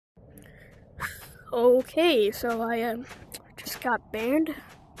Okay, so I just got banned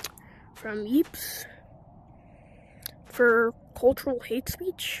from Yeeps for cultural hate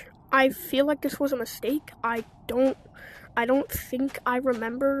speech. I feel like this was a mistake. I don't think I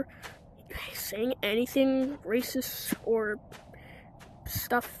remember saying anything racist or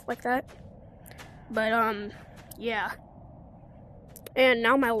stuff like that. But yeah. And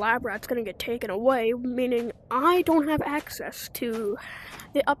now my lab rat's gonna get taken away, meaning I don't have access to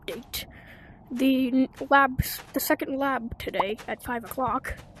the update. The second lab today at 5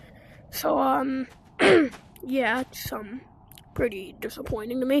 o'clock. So, yeah, it's, pretty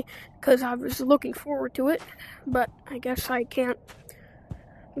disappointing to me, because I was looking forward to it, but I guess I can't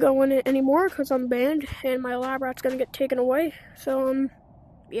go in it anymore, because I'm banned, and my lab rat's gonna get taken away. So,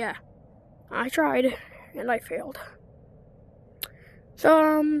 yeah, I tried, and I failed.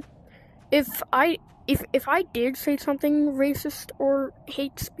 So, if I did say something racist or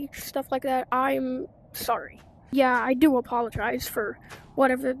hate speech, stuff like that, I'm sorry. Yeah, I do apologize for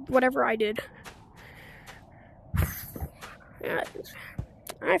whatever I did. Yeah,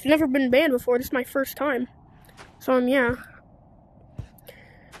 I've never been banned before. This is my first time. So, yeah.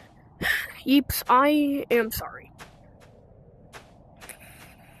 Yeeps, I am sorry.